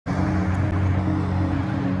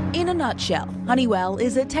In a nutshell, Honeywell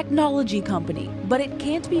is a technology company, but it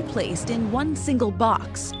can't be placed in one single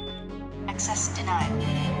box. Access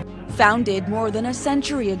denied. Founded more than a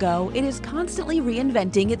century ago, it is constantly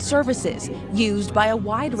reinventing its services, used by a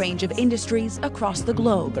wide range of industries across the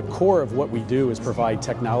globe. The core of what we do is provide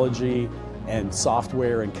technology and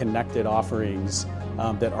software and connected offerings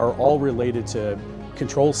that are all related to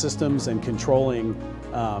control systems and controlling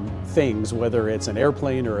things, whether it's an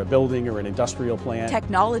airplane or a building or an industrial plant.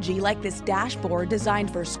 Technology like this dashboard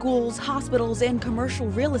designed for schools, hospitals, and commercial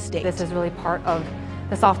real estate. This is really part of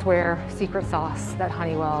the software secret sauce that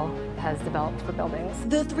Honeywell has developed for buildings.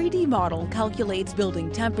 The 3D model calculates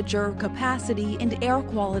building temperature, capacity, and air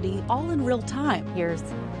quality all in real time. Here's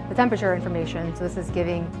the temperature information, so this is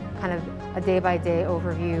giving kind of a day-by-day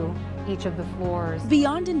overview each of the floors.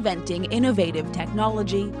 Beyond inventing innovative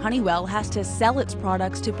technology, Honeywell has to sell its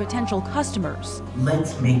products to potential customers.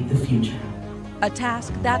 Let's make the future. A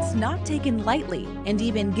task that's not taken lightly and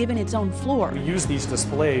even given its own floor. We use these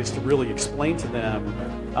displays to really explain to them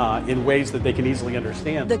in ways that they can easily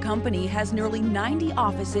understand. The company has nearly 90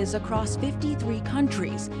 offices across 53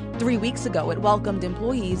 countries. 3 weeks ago, it welcomed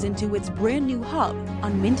employees into its brand new hub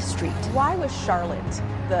on Mint Street. Why was Charlotte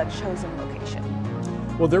the chosen location?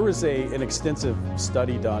 Well, there was an extensive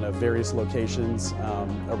study done of various locations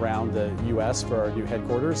around the U.S. for our new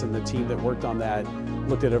headquarters, and the team that worked on that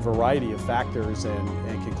looked at a variety of factors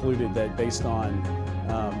and concluded that based on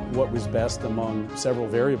what was best among several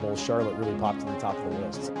variables, Charlotte really popped to the top of the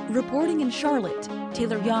list. Reporting in Charlotte,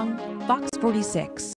 Taylor Young, Fox 46.